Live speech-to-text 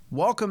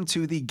Welcome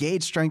to the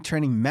Gage Strength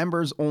Training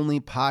Members Only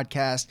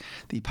podcast,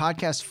 the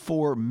podcast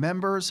for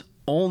members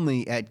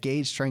only at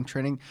Gage Strength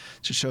Training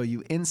to show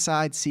you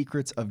inside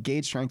secrets of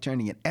Gage Strength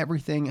Training and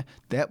everything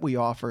that we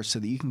offer so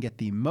that you can get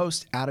the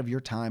most out of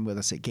your time with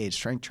us at Gage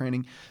Strength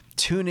Training.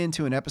 Tune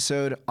into an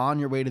episode on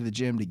your way to the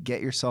gym to get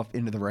yourself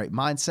into the right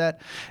mindset,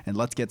 and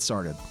let's get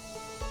started.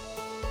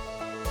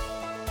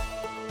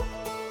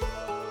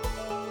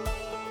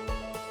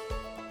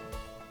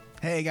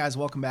 Hey guys,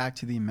 welcome back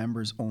to the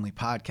Members Only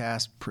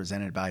podcast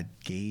presented by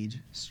Gage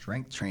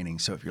Strength Training.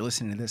 So if you're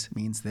listening to this, it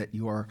means that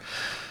you are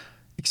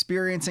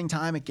experiencing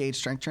time at Gage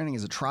Strength Training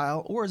as a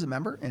trial or as a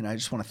member, and I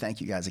just want to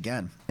thank you guys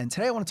again. And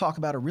today I want to talk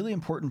about a really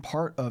important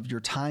part of your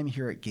time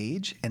here at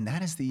Gage, and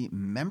that is the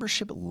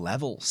membership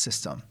level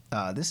system.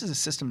 This is a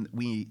system that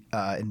we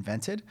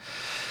invented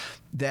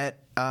that,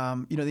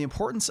 the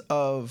importance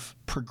of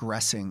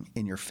progressing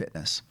in your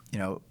fitness.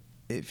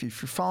 If you're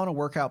following a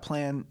workout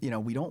plan,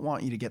 we don't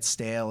want you to get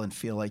stale and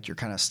feel like you're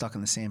kind of stuck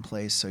in the same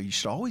place. So you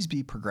should always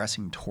be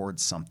progressing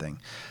towards something.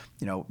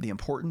 The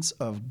importance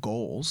of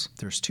goals,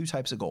 there's two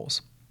types of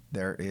goals.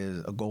 There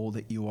is a goal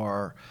that you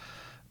are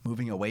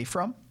moving away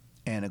from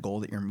and a goal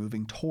that you're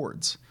moving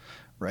towards,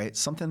 right?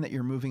 Something that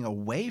you're moving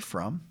away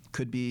from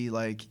could be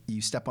like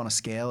you step on a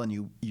scale and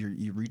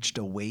you reached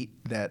a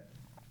weight that,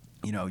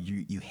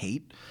 you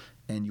hate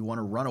and you want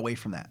to run away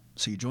from that.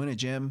 So you join a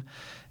gym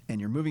and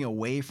you're moving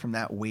away from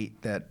that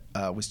weight that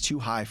was too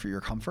high for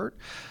your comfort.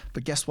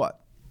 But guess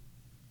what?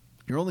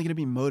 You're only going to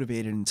be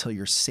motivated until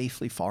you're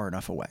safely far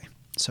enough away.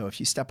 So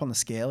if you step on the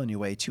scale and you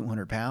weigh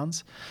 200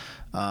 pounds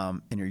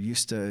and you're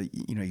used to,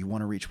 you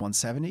want to reach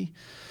 170,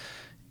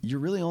 you're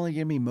really only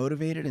going to be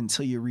motivated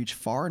until you reach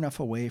far enough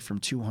away from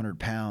 200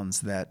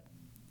 pounds that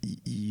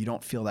you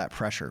don't feel that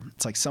pressure.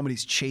 It's like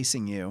somebody's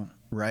chasing you,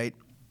 right?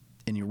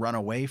 And you run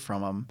away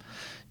from them,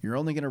 you're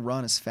only going to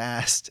run as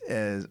fast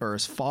as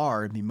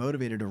far and be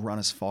motivated to run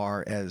as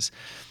far as,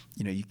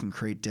 you can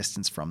create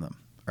distance from them.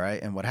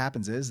 Right. And what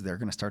happens is they're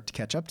going to start to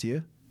catch up to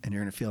you and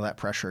you're going to feel that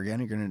pressure again.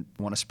 You're going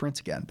to want to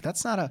sprint again. But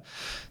that's not a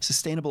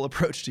sustainable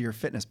approach to your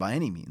fitness by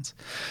any means.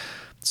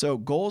 So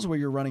goals where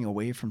you're running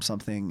away from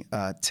something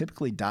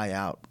typically die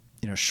out,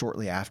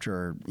 shortly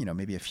after,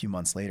 maybe a few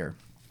months later.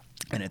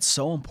 And it's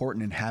so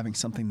important in having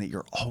something that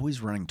you're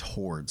always running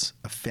towards,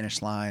 a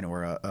finish line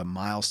or a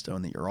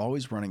milestone that you're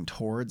always running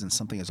towards, and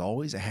something is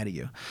always ahead of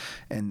you.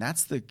 And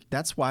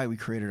that's why we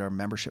created our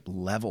membership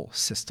level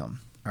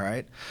system. All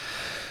right.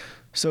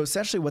 So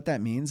essentially what that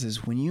means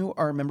is when you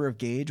are a member of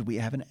Gage, we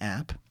have an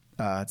app.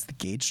 It's the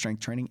Gage Strength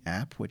Training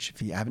app, which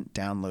if you haven't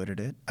downloaded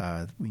it,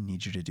 we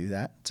need you to do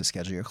that to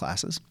schedule your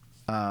classes.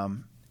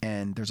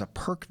 And there's a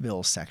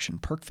Perkville section.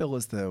 Perkville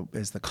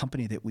is the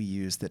company that we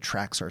use that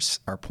tracks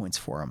our points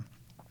for them.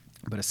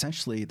 But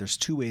essentially, there's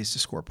two ways to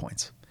score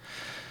points.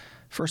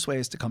 First way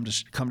is to come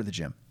to the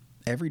gym.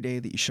 Every day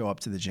that you show up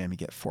to the gym, you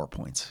get 4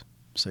 points.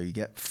 So you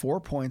get 4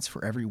 points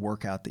for every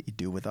workout that you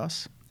do with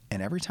us.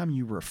 And every time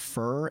you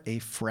refer a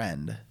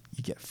friend,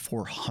 you get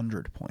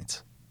 400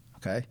 points.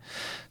 Okay?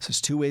 So there's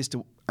two ways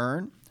to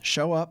earn: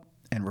 show up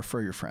and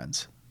refer your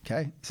friends.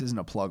 Okay? This isn't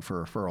a plug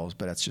for referrals,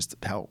 but that's just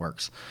how it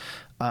works.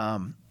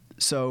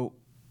 So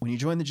when you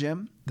join the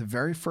gym, the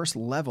very first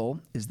level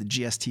is the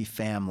GST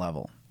fam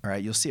level. All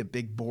right, you'll see a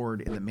big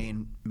board in the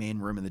main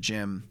room of the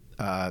gym,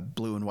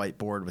 blue and white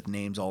board with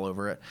names all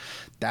over it.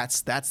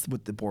 That's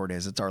what the board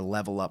is. It's our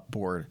level up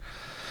board.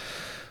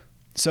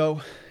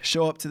 So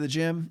show up to the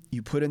gym,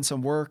 you put in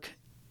some work.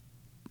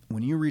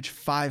 When you reach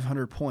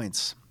 500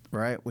 points,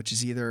 right, which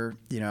is either,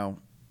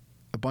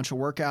 a bunch of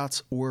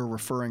workouts or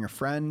referring a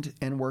friend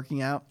and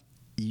working out,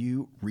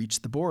 you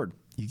reach the board.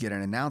 You get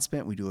an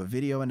announcement. We do a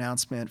video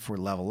announcement for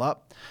level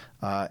up,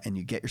 and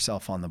you get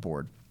yourself on the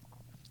board.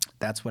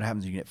 That's what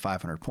happens when you get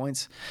 500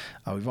 points.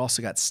 We've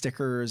also got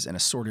stickers and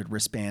assorted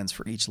wristbands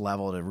for each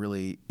level to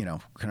really,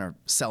 kind of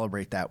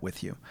celebrate that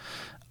with you.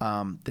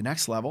 The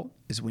next level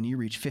is when you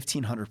reach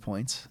 1,500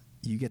 points,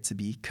 you get to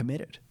be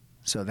committed.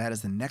 So that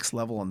is the next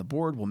level on the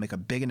board. We'll make a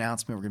big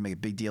announcement. We're going to make a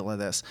big deal of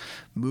this,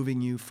 moving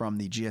you from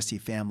the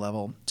GST fam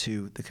level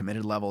to the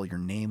committed level. Your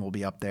name will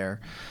be up there,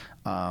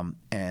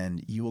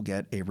 and you will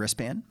get a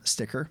wristband,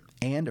 sticker,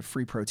 and a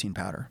free protein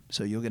powder.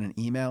 So you'll get an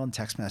email and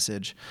text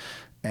message,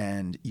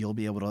 and you'll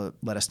be able to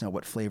let us know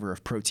what flavor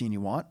of protein you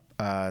want.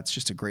 It's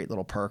just a great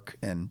little perk,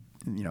 and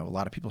a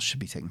lot of people should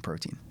be taking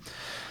protein.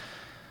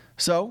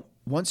 So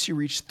once you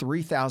reach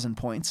 3,000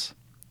 points,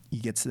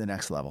 you get to the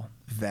next level,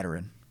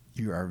 veteran.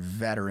 You are a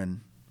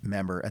veteran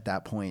member at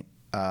that point.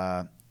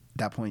 At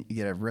that point, you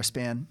get a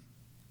wristband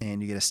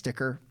and you get a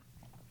sticker.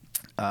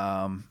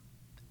 And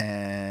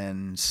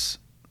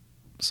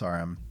sorry,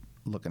 I'm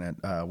looking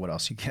at what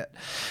else you get.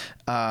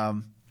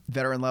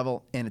 Veteran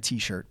level and a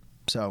T-shirt.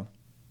 So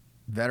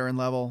veteran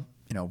level,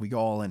 we go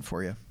all in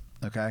for you.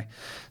 Okay.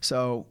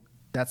 So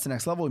that's the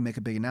next level. We make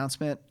a big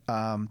announcement.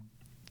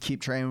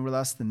 Keep training with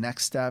us. The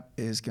next step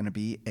is going to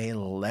be a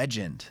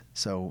legend.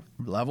 So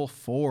level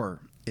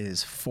 4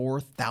 is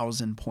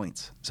 4,000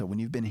 points. So when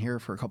you've been here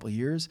for a couple of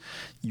years,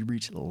 you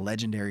reach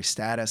legendary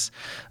status.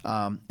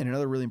 And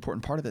another really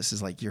important part of this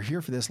is like, you're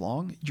here for this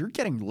long, you're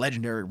getting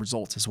legendary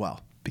results as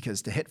well,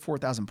 because to hit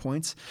 4,000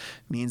 points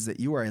means that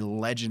you are a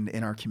legend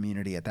in our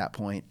community at that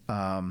point.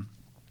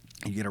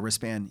 You get a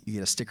wristband, you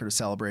get a sticker to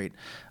celebrate,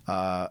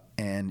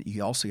 and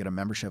you also get a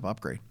membership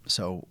upgrade.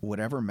 So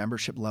whatever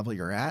membership level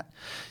you're at,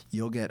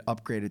 you'll get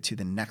upgraded to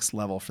the next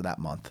level for that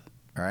month.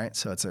 All right,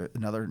 so it's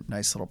another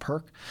nice little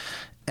perk.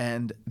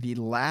 And the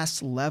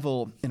last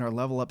level in our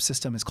level up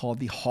system is called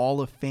the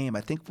Hall of Fame.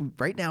 I think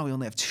right now we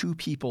only have 2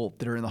 people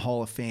that are in the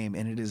Hall of Fame,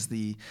 and it is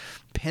the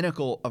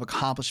pinnacle of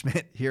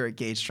accomplishment here at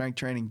Gage Strength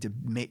Training to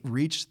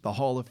reach the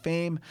Hall of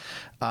Fame.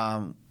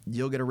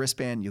 You'll get a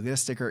wristband, you'll get a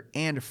sticker,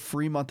 and a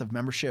free month of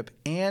membership,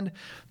 and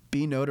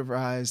be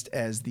notarized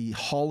as the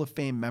Hall of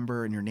Fame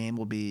member, and your name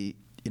will be,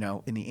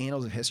 in the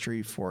annals of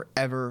history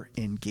forever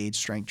in Gage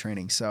Strength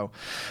Training. So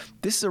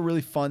this is a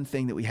really fun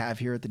thing that we have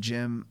here at the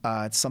gym.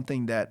 It's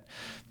something that,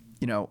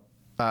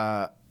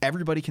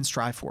 everybody can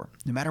strive for.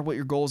 No matter what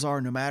your goals are,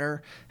 no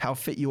matter how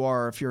fit you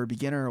are, if you're a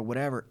beginner or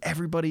whatever,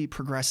 everybody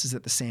progresses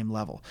at the same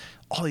level.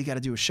 All you got to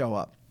do is show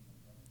up.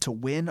 To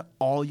win,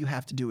 all you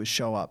have to do is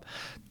show up.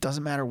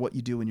 Doesn't matter what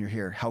you do when you're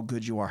here, how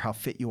good you are, how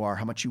fit you are,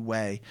 how much you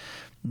weigh.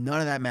 None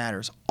of that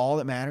matters. All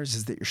that matters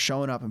is that you're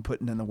showing up and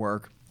putting in the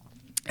work.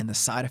 And the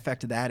side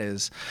effect of that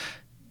is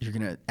you're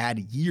going to add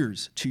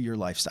years to your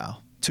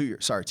lifestyle, to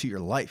your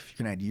life.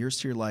 You're going to add years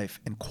to your life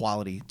and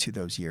quality to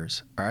those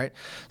years. All right.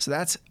 So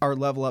that's our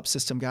level up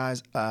system,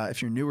 guys.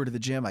 If you're newer to the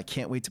gym, I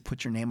can't wait to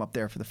put your name up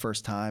there for the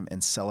first time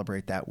and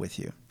celebrate that with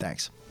you.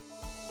 Thanks.